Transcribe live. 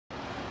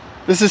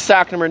This is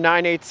stock number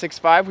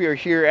 9865. We are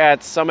here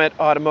at Summit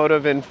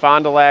Automotive in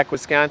Fond du Lac,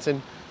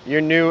 Wisconsin,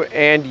 your new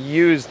and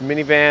used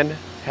minivan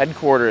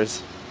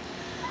headquarters.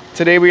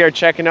 Today we are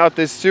checking out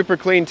this super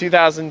clean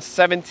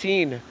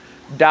 2017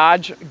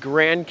 Dodge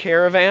Grand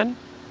Caravan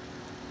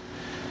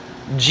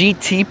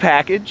GT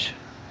package.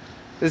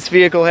 This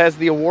vehicle has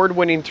the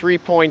award-winning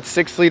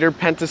 3.6 liter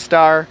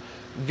Pentastar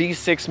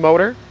V6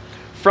 motor.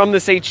 From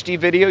this HD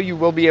video, you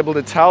will be able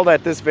to tell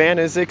that this van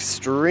is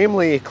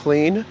extremely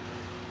clean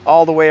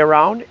all the way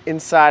around,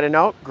 inside and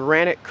out.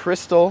 Granite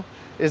crystal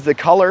is the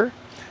color.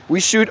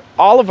 We shoot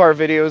all of our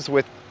videos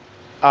with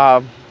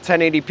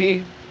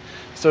 1080p.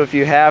 So if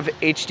you have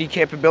HD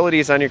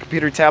capabilities on your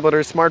computer, tablet, or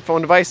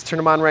smartphone device, turn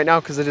them on right now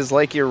because it is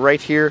like you're right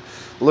here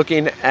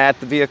looking at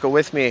the vehicle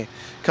with me.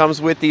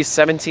 Comes with these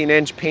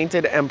 17-inch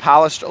painted and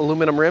polished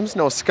aluminum rims.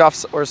 No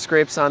scuffs or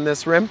scrapes on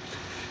this rim.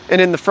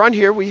 And in the front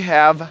here we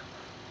have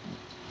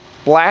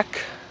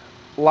Black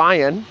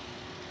Lion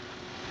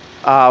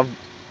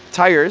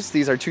tires.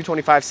 These are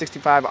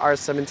 225/65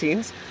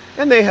 R17s,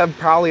 and they have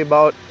probably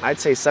about, I'd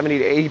say, 70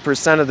 to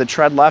 80% of the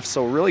tread left,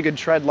 so really good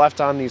tread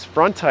left on these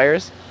front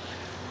tires.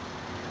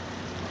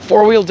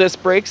 Four-wheel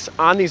disc brakes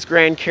on these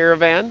Grand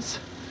Caravans.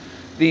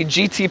 The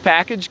GT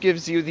package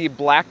gives you the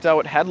blacked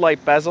out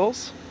headlight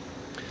bezels,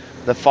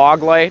 the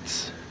fog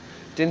lights.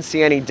 Didn't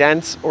see any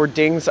dents or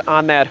dings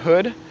on that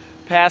hood.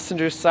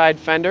 Passenger side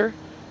fender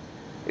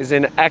is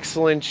in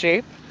excellent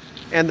shape,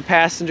 and the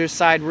passenger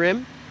side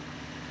rim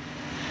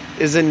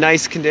is in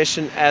nice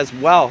condition as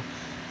well.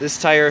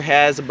 This tire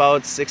has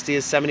about 60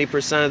 to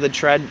 70% of the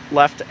tread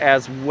left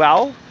as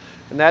well,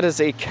 and that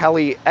is a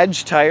Kelly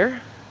Edge tire.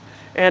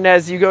 And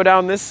as you go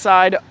down this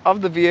side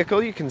of the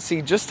vehicle, you can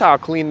see just how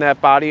clean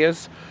that body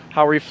is,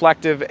 how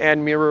reflective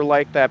and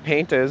mirror-like that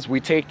paint is. We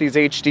take these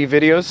HD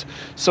videos,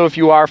 so if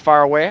you are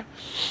far away,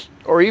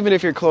 or even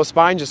if you're close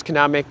by and just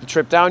cannot make the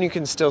trip down, you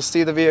can still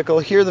see the vehicle,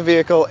 hear the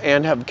vehicle,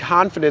 and have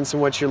confidence in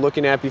what you're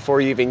looking at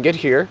before you even get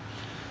here.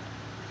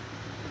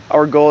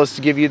 Our goal is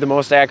to give you the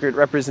most accurate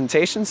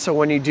representation, so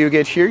when you do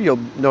get here, you'll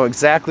know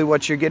exactly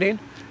what you're getting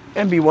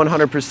and be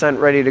 100%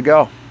 ready to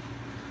go.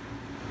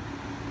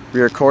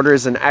 Rear quarter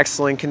is in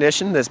excellent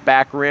condition. This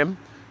back rim,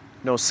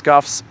 no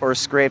scuffs or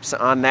scrapes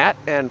on that,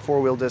 and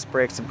four-wheel disc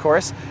brakes, of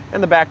course.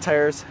 And the back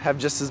tires have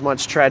just as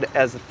much tread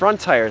as the front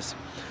tires.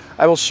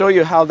 I will show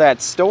you how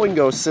that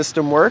Stow-N-Go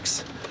system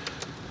works.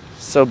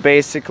 So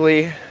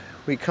basically,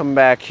 we come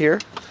back here.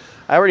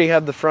 I already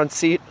have the front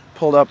seat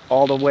pulled up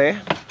all the way.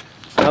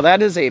 Now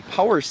that is a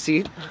power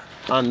seat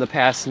on the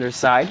passenger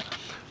side,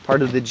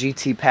 part of the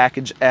GT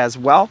package as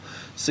well.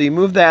 So you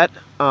move that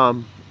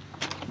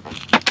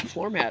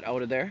floor mat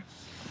out of there,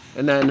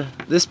 and then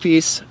this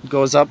piece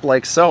goes up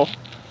like so.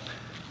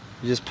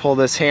 You just pull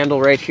this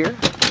handle right here.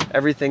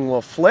 Everything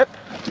will flip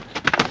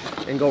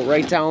and go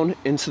right down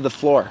into the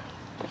floor.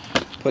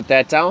 Put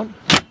that down,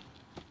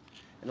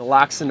 and it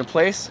locks into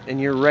place, and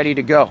you're ready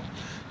to go.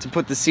 To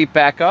put the seat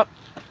back up,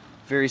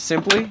 very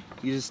simply,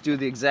 you just do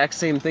the exact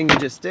same thing you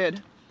just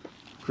did.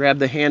 Grab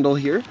the handle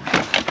here,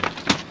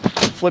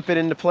 flip it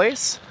into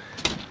place,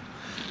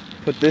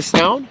 put this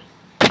down,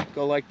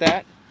 go like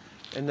that,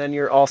 and then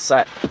you're all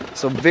set.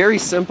 So very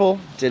simple,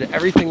 did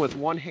everything with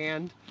one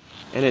hand,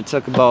 and it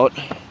took about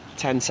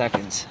 10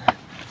 seconds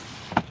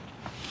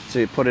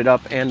to put it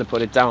up and to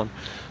put it down.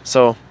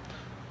 So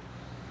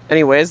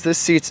anyways, this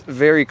seat's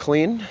very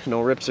clean, no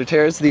rips or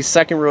tears. These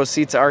second row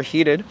seats are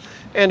heated,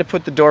 and to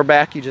put the door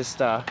back, you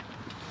just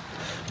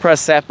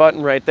press that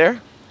button right there.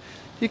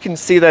 You can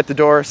see that the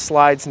door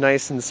slides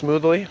nice and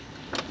smoothly.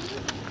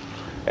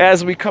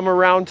 As we come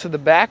around to the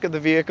back of the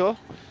vehicle,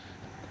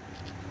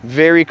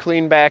 very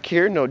clean back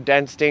here, no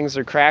dents, dings,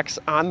 or cracks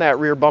on that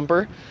rear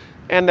bumper,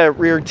 and that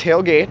rear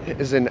tailgate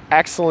is in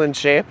excellent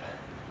shape.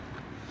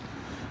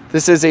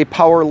 This is a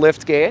power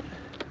lift gate,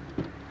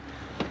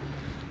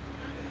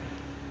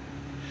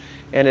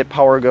 and it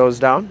power goes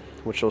down,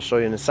 which I'll show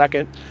you in a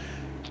second.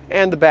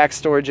 And the back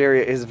storage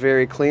area is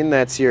very clean.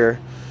 That's your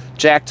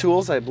jack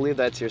tools. I believe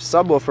that's your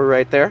subwoofer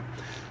right there.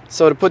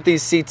 So to put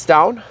these seats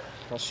down,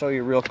 I'll show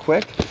you real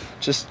quick.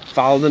 Just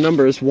follow the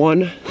numbers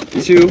 1,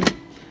 2,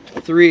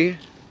 3,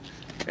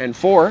 and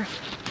 4.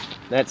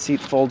 That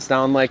seat folds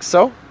down like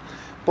so.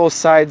 Both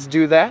sides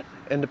do that.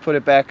 And to put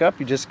it back up,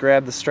 you just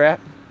grab the strap.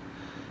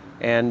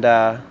 And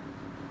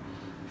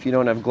if you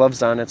don't have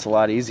gloves on, it's a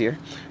lot easier.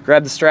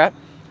 Grab the strap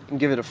and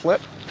give it a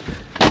flip.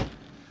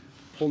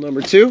 Pull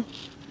number 2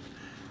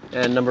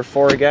 and number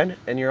 4 again,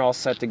 and you're all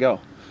set to go.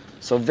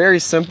 So very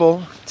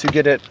simple to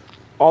get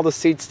all the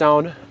seats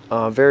down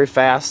very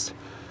fast,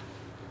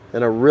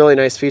 and a really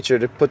nice feature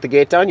to put the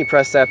gate down. You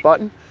press that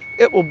button,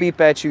 it will beep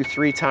at you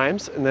 3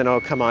 times, and then it'll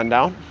come on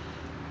down.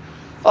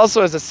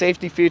 Also, as a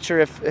safety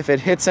feature, if it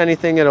hits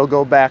anything, it'll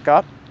go back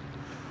up,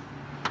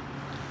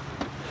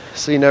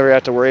 so you never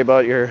have to worry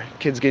about your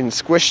kids getting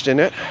squished in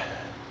it.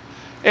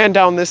 And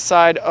down this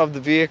side of the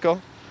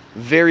vehicle,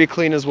 very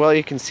clean as well.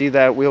 You can see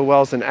that wheel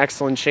well's in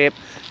excellent shape,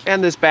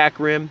 and this back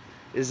rim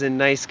is in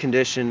nice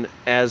condition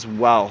as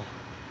well.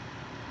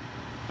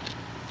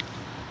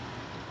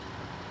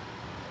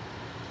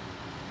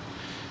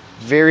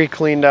 Very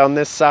clean down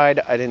this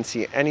side. I didn't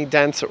see any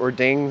dents or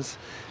dings.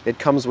 It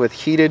comes with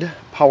heated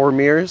power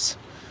mirrors.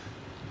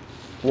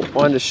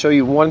 Wanted to show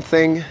you one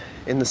thing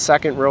in the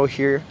second row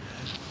here.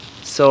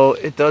 So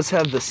it does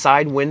have the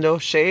side window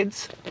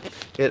shades.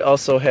 It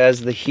also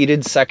has the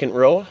heated second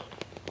row.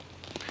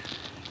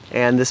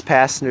 And this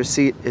passenger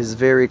seat is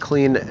very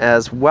clean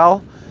as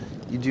well.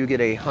 You do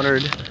get a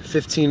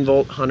 115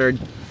 volt,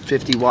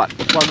 150 watt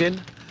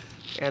plug-in.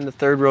 And the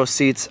third row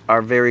seats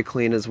are very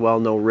clean as well.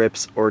 No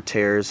rips or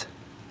tears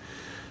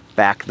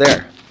back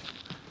there.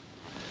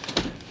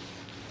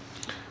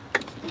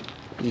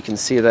 You can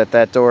see that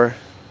that door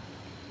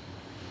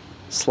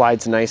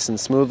slides nice and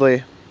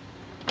smoothly.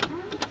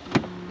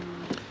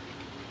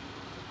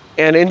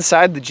 And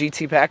inside, the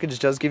GT package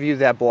does give you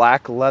that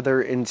black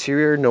leather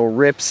interior. No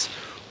rips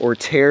or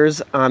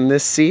tears on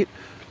this seat.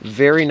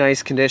 Very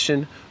nice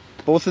condition.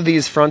 Both of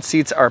these front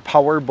seats are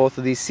powered. Both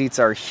of these seats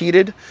are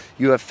heated.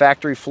 You have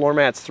factory floor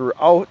mats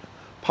throughout.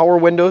 Power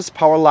windows,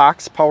 power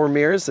locks, power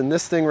mirrors. And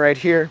this thing right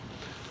here,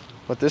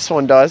 what this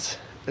one does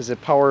is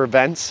it power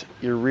vents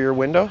your rear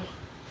window.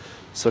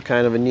 So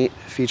kind of a neat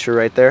feature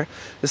right there.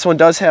 This one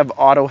does have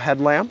auto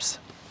headlamps.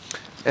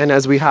 And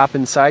as we hop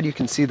inside, you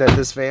can see that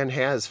this van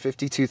has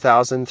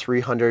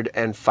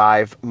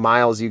 52,305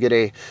 miles. You get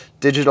a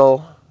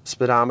digital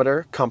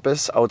speedometer,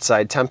 compass,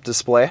 outside temp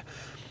display.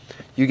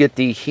 You get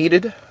the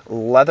heated,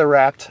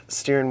 leather-wrapped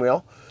steering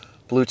wheel,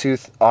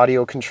 Bluetooth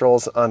audio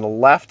controls on the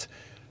left,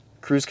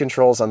 cruise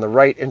controls on the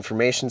right,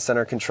 information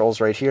center controls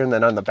right here, and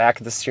then on the back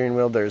of the steering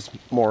wheel, there's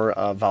more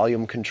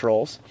volume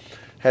controls.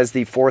 Has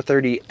the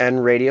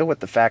 430N radio with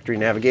the factory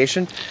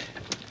navigation.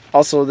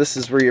 Also, this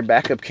is where your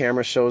backup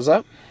camera shows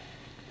up.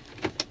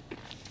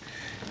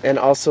 And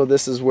also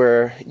this is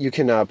where you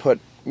can put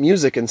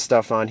music and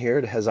stuff on here.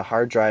 It has a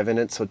hard drive in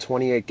it, so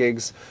 28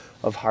 gigs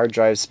of hard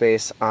drive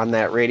space on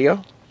that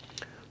radio.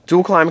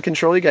 Dual climate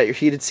control, you got your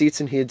heated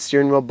seats and heated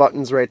steering wheel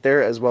buttons right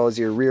there, as well as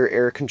your rear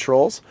air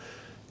controls.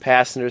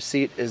 Passenger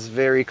seat is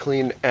very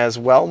clean as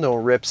well, no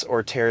rips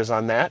or tears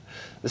on that.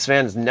 This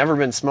van has never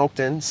been smoked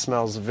in,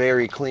 smells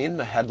very clean.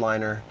 The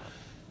headliner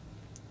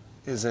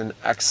is in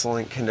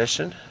excellent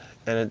condition,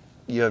 and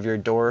you have your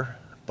door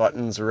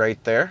buttons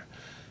right there,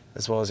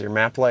 as well as your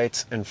map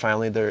lights. And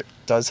finally, there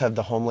does have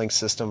the Homelink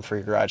system for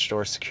your garage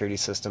door security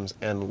systems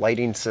and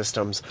lighting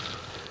systems.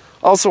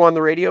 Also on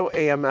the radio,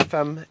 AM,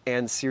 FM,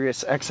 and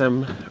Sirius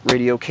XM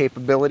radio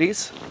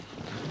capabilities.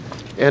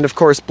 And of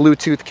course,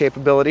 Bluetooth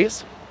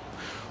capabilities.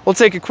 We'll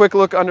take a quick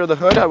look under the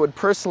hood. I would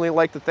personally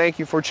like to thank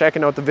you for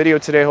checking out the video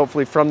today.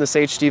 Hopefully from this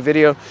HD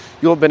video,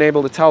 you'll have been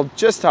able to tell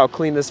just how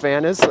clean this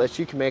van is so that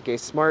you can make a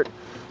smart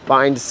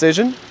buying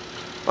decision.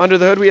 Under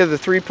the hood, we have the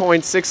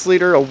 3.6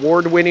 liter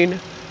award-winning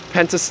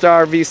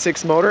Pentastar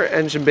V6 motor.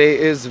 Engine bay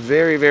is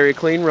very, very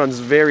clean, runs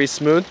very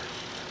smooth.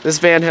 This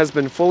van has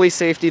been fully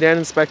safetied and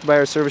inspected by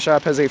our service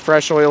shop, has a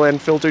fresh oil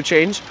and filter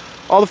change.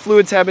 All the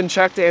fluids have been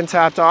checked and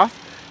topped off,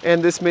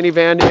 and this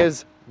minivan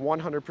is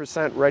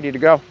 100% ready to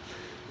go.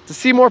 To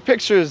see more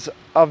pictures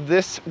of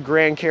this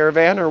Grand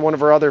Caravan or one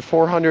of our other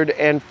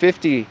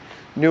 450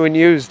 new and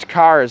used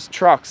cars,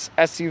 trucks,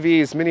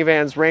 SUVs,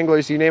 minivans,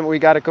 Wranglers, you name it, we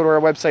got it. Go to our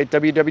website,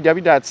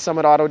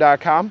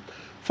 www.summitauto.com.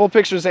 Full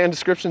pictures and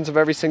descriptions of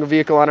every single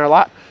vehicle on our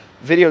lot.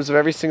 Videos of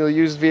every single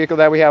used vehicle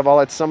that we have, all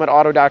at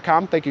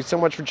summitauto.com. Thank you so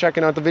much for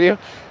checking out the video.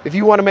 If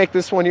you want to make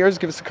this one yours,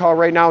 give us a call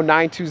right now,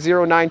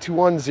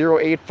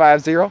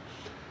 920-921-0850.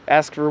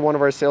 Ask for one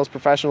of our sales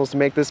professionals to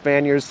make this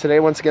van yours today.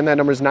 Once again, that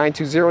number is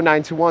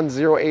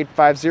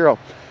 920-921-0850.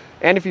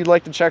 And if you'd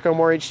like to check out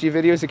more HD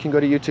videos, you can go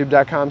to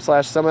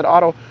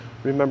youtube.com/summitauto.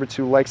 Remember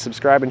to like,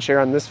 subscribe, and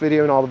share on this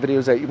video and all the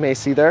videos that you may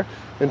see there.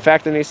 In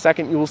fact, in a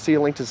second, you will see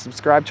a link to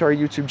subscribe to our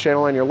YouTube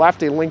channel on your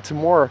left, a link to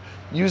more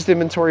used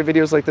inventory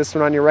videos like this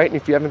one on your right. And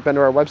if you haven't been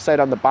to our website,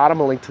 on the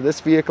bottom, a link to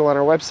this vehicle on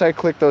our website.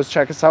 Click those,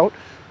 check us out.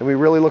 And we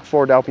really look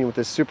forward to helping you with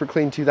this super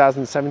clean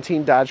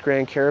 2017 Dodge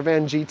Grand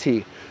Caravan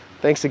GT.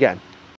 Thanks again.